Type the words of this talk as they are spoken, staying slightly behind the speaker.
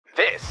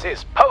This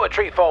is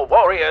Poetry for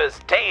Warriors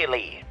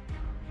Daily,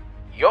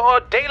 your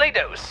daily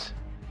dose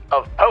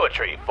of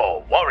Poetry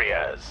for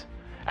Warriors.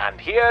 And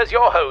here's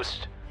your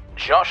host,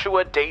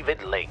 Joshua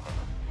David Ling.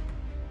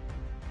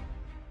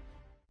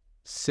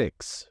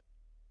 6.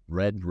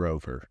 Red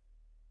Rover.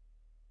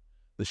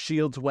 The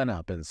shields went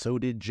up, and so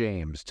did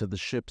James, to the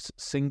ship's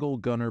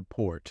single-gunner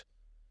port.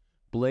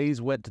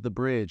 Blayze went to the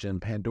bridge,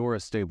 and Pandora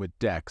stayed with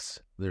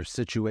Dex, their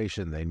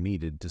situation they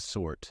needed to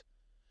sort.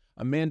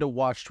 Amanda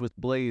watched with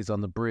Blayze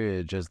on the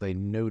bridge as they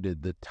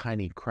noted the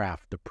tiny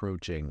craft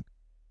approaching.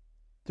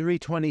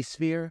 320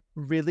 sphere?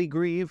 Really,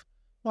 Gryv?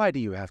 Why do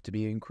you have to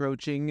be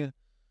encroaching?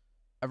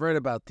 I've read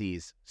about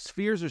these.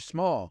 Spheres are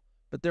small,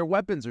 but their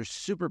weapons are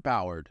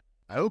superpowered.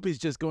 I hope he's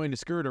just going to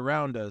skirt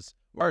around us,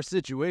 or our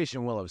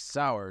situation will have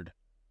soured.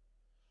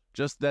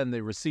 Just then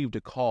they received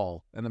a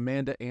call, and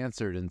Amanda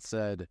answered and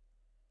said,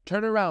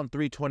 "Turn around,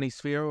 320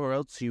 sphere, or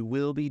else you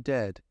will be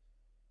dead."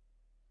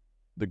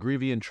 The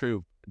Gryvian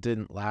troop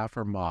didn't laugh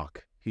or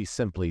mock. He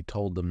simply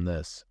told them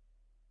this: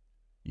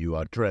 "You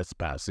are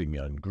trespassing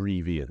on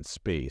Gryvian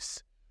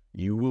space.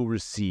 You will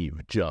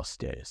receive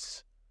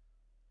justice."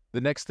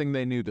 The next thing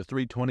they knew, the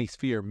 320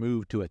 sphere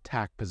moved to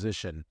attack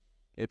position.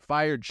 It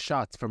fired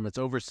shots from its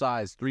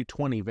oversized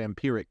 320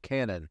 vampiric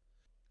cannon.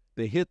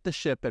 They hit the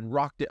ship and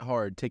rocked it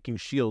hard, taking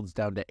shields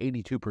down to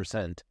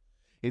 82%.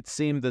 It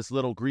seemed this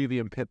little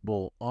Gryvian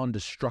pitbull on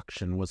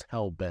destruction was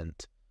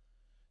hell-bent.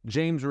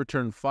 James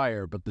returned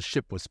fire, but the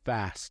ship was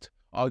fast.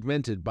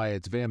 Augmented by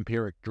its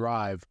vampiric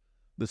drive,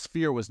 the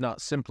sphere was not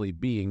simply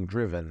being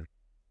driven.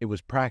 It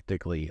was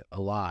practically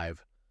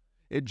alive.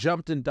 It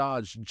jumped and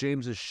dodged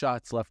James's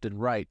shots left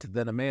and right.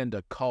 Then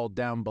Amanda called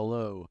down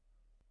below,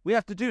 "We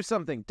have to do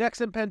something!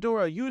 Dex and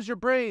Pandora, use your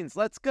brains!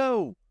 Let's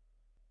go!"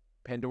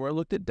 Pandora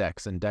looked at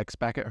Dex and Dex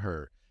back at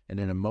her, and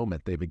in a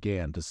moment they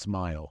began to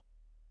smile.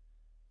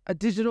 "A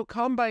digital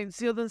combine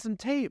sealed in some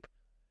tape,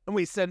 and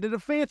we send it a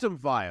phantom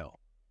file."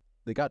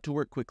 They got to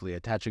work quickly,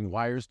 attaching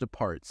wires to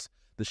parts.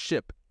 The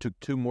ship took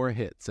 2 more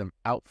hits, and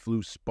out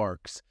flew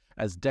sparks.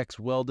 As Dex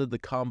welded the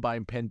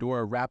combine,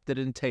 Pandora wrapped it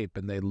in tape,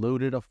 and they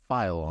loaded a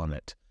file on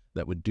it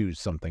that would do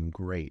something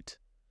great.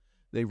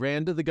 They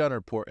ran to the gunner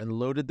port and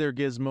loaded their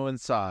gizmo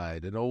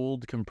inside, an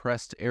old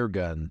compressed air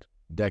gun.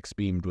 Dex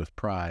beamed with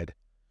pride.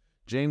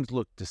 James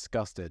looked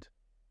disgusted.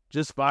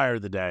 "Just fire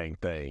the dang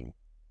thing."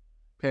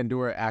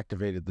 Pandora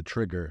activated the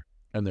trigger,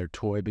 and their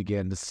toy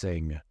began to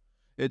sing.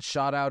 It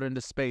shot out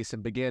into space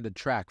and began to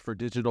track for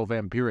digital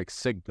vampiric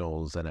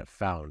signals, and it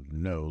found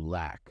no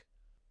lack.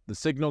 The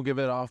signal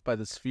given off by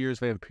the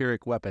sphere's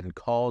vampiric weapon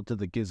called to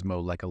the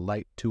gizmo like a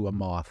light to a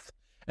moth,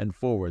 and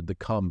forward the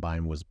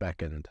combine was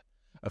beckoned.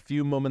 A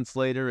few moments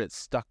later it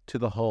stuck to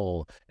the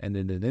hull, and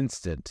in an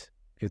instant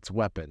its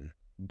weapon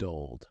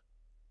dulled.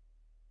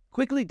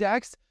 "Quickly,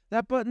 Dex!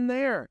 That button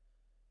there!"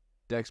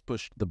 Dex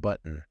pushed the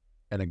button,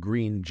 and a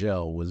green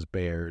gel was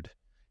bared.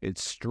 It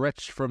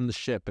stretched from the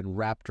ship and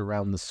wrapped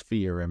around the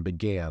sphere and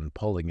began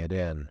pulling it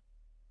in.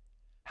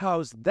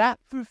 "How's that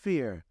for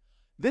fear?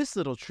 This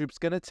little troop's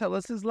gonna tell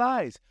us his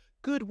lies.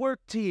 Good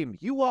work, team.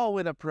 You all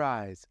win a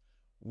prize.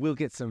 We'll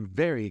get some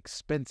very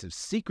expensive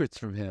secrets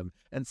from him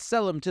and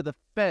sell them to the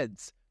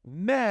feds.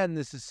 Man,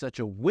 this is such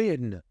a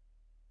win."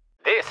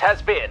 This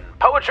has been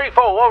Poetry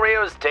for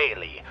Warriors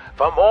Daily.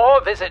 For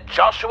more, visit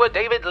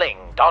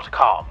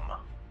joshuadavidling.com.